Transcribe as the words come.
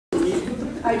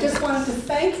I just wanted to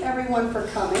thank everyone for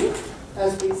coming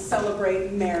as we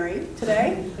celebrate Mary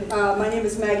today. My name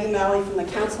is Maggie Malley from the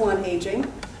Council on Aging,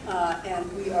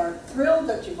 and we are thrilled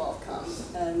that you've all come,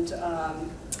 and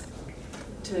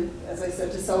as I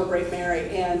said, to celebrate Mary.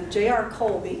 And J.R.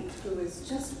 Colby, who is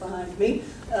just behind me,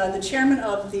 the chairman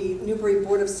of the Newbury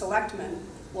Board of Selectmen,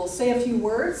 will say a few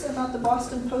words about the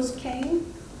Boston Post cane,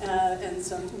 and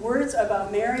some words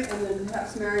about Mary, and then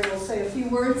perhaps Mary will say a few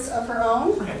words of her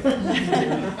own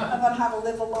about how to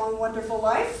live a long, wonderful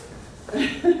life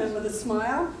with a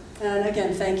smile. And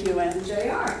again, thank you, and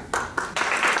J.R.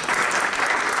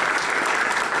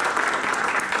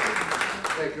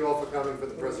 Thank you all for coming for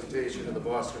the presentation of the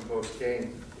Boston Post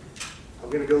cane.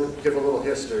 I'm going to give a little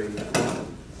history.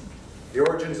 The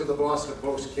origins of the Boston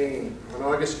Post cane. On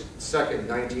August 2nd,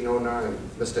 1909,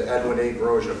 Mr. Edwin A.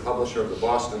 Grosjean, publisher of the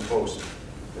Boston Post,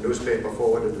 a newspaper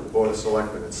forwarded to the Board of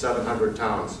Selectmen in 700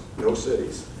 towns, no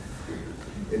cities,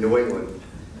 in New England,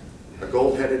 a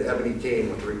gold-headed ebony cane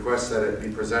with the request that it be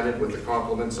presented with the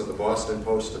compliments of the Boston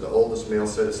Post to the oldest male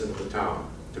citizen of the town,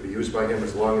 to be used by him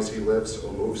as long as he lives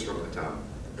or moves from the town,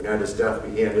 and at his death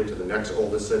be handed to the next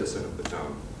oldest citizen of the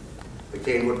town. The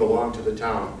cane would belong to the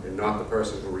town and not the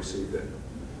person who received it.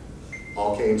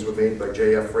 All canes were made by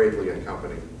J.F. Fradley and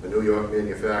Company, a New York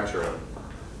manufacturer,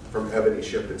 from ebony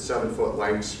shipped in 7-foot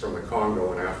lengths from the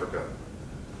Congo in Africa.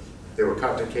 They were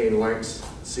cut to cane lengths,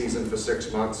 seasoned for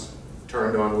 6 months,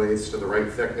 turned on lathes to the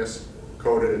right thickness,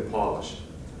 coated and polished.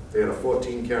 They had a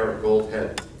 14-karat gold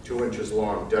head, 2 inches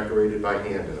long, decorated by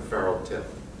hand and a ferrule tip.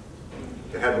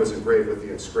 The head was engraved with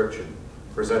the inscription,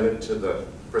 presented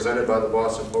by the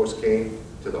Boston Post cane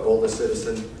to the oldest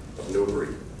citizen of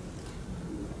Newbury,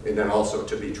 and then also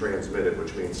to be transmitted,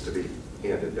 which means to be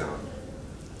handed down.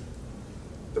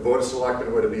 The Board of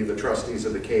Selectmen were to be the trustees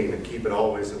of the cane and keep it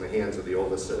always in the hands of the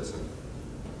oldest citizen.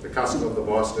 The custom of the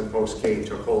Boston Post cane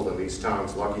took hold in these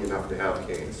towns lucky enough to have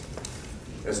canes.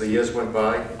 As the years went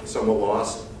by, some were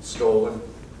lost, stolen,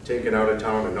 taken out of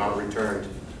town and not returned,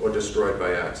 or destroyed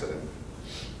by accident.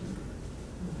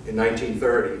 In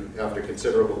 1930, after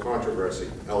considerable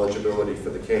controversy, eligibility for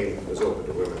the cane was open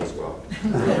to women as well.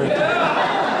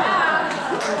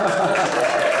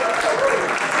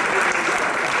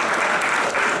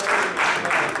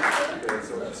 Okay,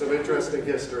 so some interesting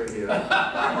history here.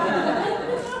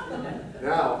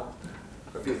 Now,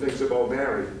 a few things about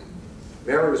Mary.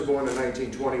 Mary was born in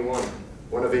 1921,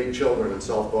 one of 8 children in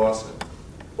South Boston.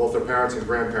 Both her parents and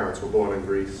grandparents were born in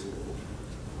Greece.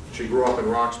 She grew up in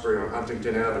Roxbury on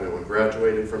Huntington Avenue and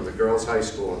graduated from the Girls' High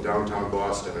School in downtown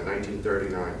Boston in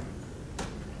 1939.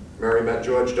 Mary met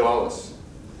George Dawes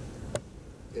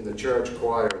in the church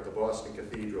choir at the Boston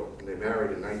Cathedral, and they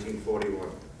married in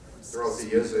 1941. Throughout the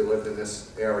years, they lived in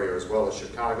this area as well as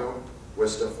Chicago,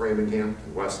 Worcester, Framingham,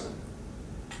 and Weston.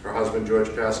 Her husband,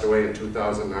 George, passed away in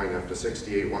 2009 after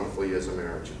 68 wonderful years of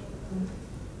marriage.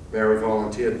 Mary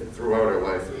volunteered throughout her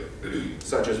life,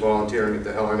 such as volunteering at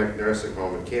the Hellenic Nursing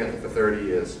Home in Canton for 30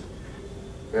 years.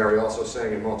 Mary also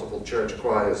sang in multiple church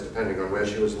choirs, depending on where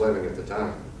she was living at the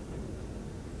time.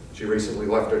 She recently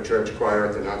left her church choir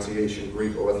at the Annunciation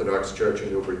Greek Orthodox Church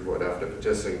in Newburyport after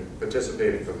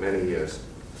participating for many years.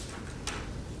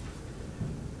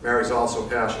 Mary's also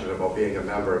passionate about being a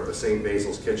member of the St.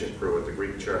 Basil's Kitchen Crew at the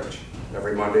Greek Church.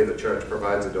 Every Monday, the church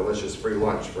provides a delicious free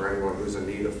lunch for anyone who's in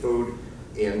need of food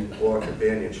and/or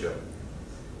companionship.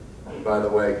 And by the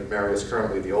way, Mary is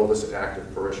currently the oldest active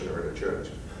parishioner in the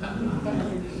church.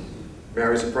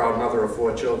 Mary's a proud mother of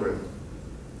 4 children,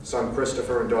 son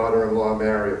Christopher and daughter-in-law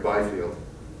Mary of Byfield,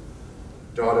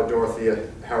 daughter Dorothea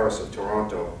Harris of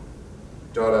Toronto,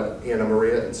 daughter Anna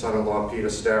Maria and son-in-law Peter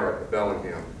Starrett of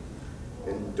Bellingham,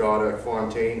 and daughter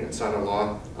Fontaine and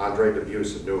son-in-law Andre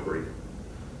Debuse of Newbury.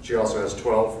 She also has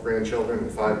 12 grandchildren and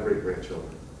 5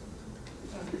 great-grandchildren.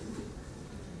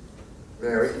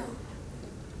 Mary,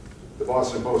 the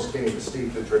Boston Post cane is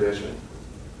steeped in tradition.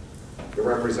 It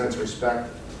represents respect,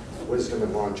 wisdom,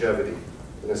 and longevity.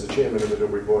 And as the chairman of the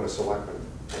Newbury Board of Selectmen,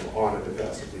 I'm honored to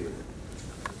pass it to you.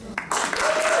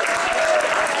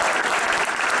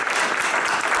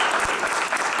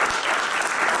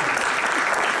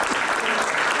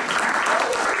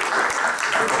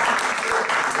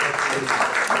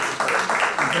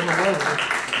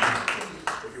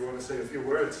 If you want to say a few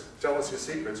words, tell us your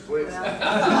secrets, please.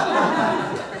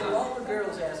 Well, all the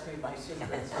girls ask me my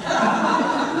secrets.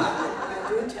 I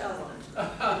do tell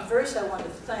them. First, I want to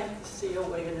thank C.O.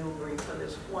 Wing Newbury for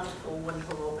this wonderful,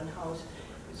 wonderful open house.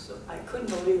 So I couldn't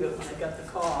believe it when I got the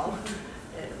call,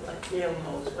 like Gail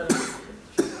knows, but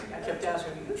I kept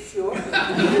asking, are you sure?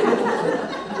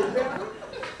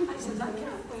 I said, I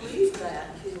can't believe that.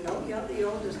 She said, no, you're the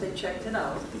oldest, they checked it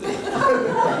out. I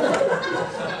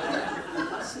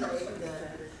say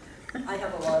that I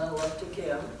have a lot of love to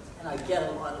give, and I get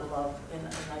a lot of love, and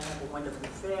I have a wonderful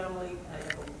family, I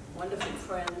have wonderful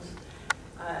friends.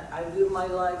 I live my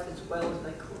life as well as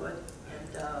I could,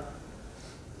 and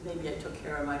maybe I took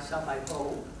care of myself, I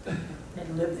hope,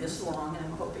 and lived this long, and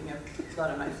I'm hoping a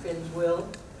lot of my friends will.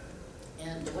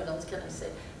 And what else can I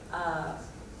say? I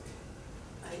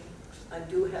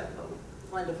do have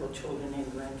wonderful children and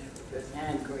grandchildren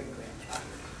and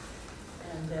great-grandchildren.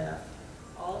 And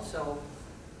also,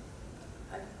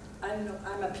 I'm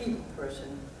a people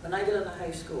person. When I got into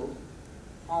high school,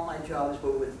 all my jobs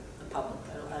were with the public.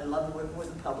 I love working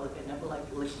with the public. I never liked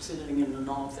sitting in an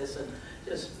office and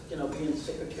just, you know, being a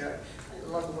secretary. I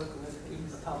love working with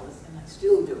the public, and I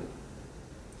still do.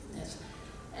 Yes.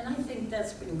 And I think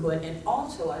that's been good. And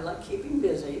also, I like keeping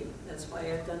busy. That's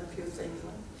why I've done a few things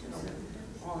like, you know,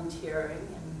 volunteering.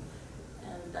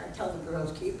 And I tell the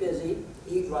girls, keep busy,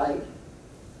 eat right,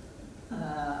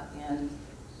 and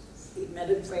eat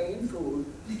Mediterranean food.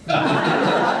 Use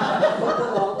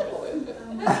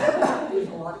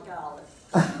a lot of garlic.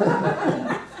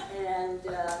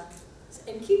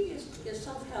 And keep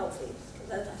yourself healthy.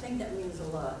 I think that means a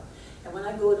lot. And when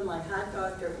I go to my heart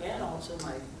doctor and also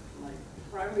my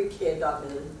primary care doctor,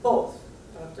 both,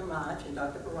 Dr. March and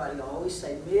Dr. Barati, always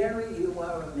say, Mary, you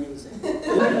are amazing.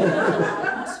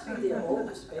 I must be their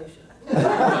oldest patient.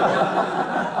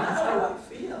 That's how I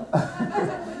feel.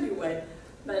 Anyway,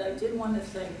 but I did want to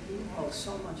thank you all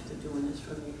so much for doing this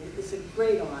for me. It's a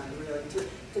great honor, really, to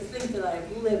think that I've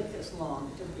lived this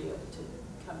long, to be able to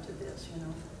come to this, you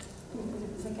know. I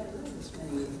think I've lived this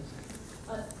many years.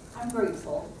 But I'm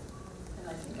grateful, and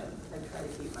I think I try to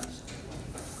keep myself.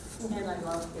 And I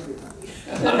love everybody.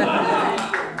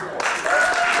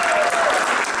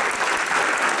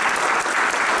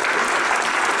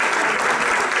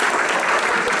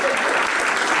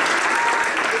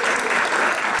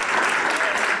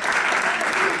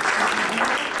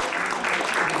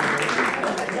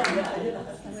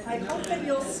 I hope that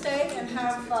you'll stay and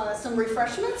have some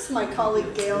refreshments. My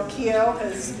colleague Gail Keogh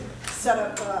has set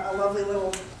up a lovely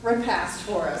little repast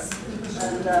for us,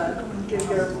 and give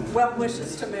your well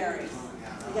wishes to Mary.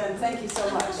 Again, thank you so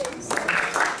much.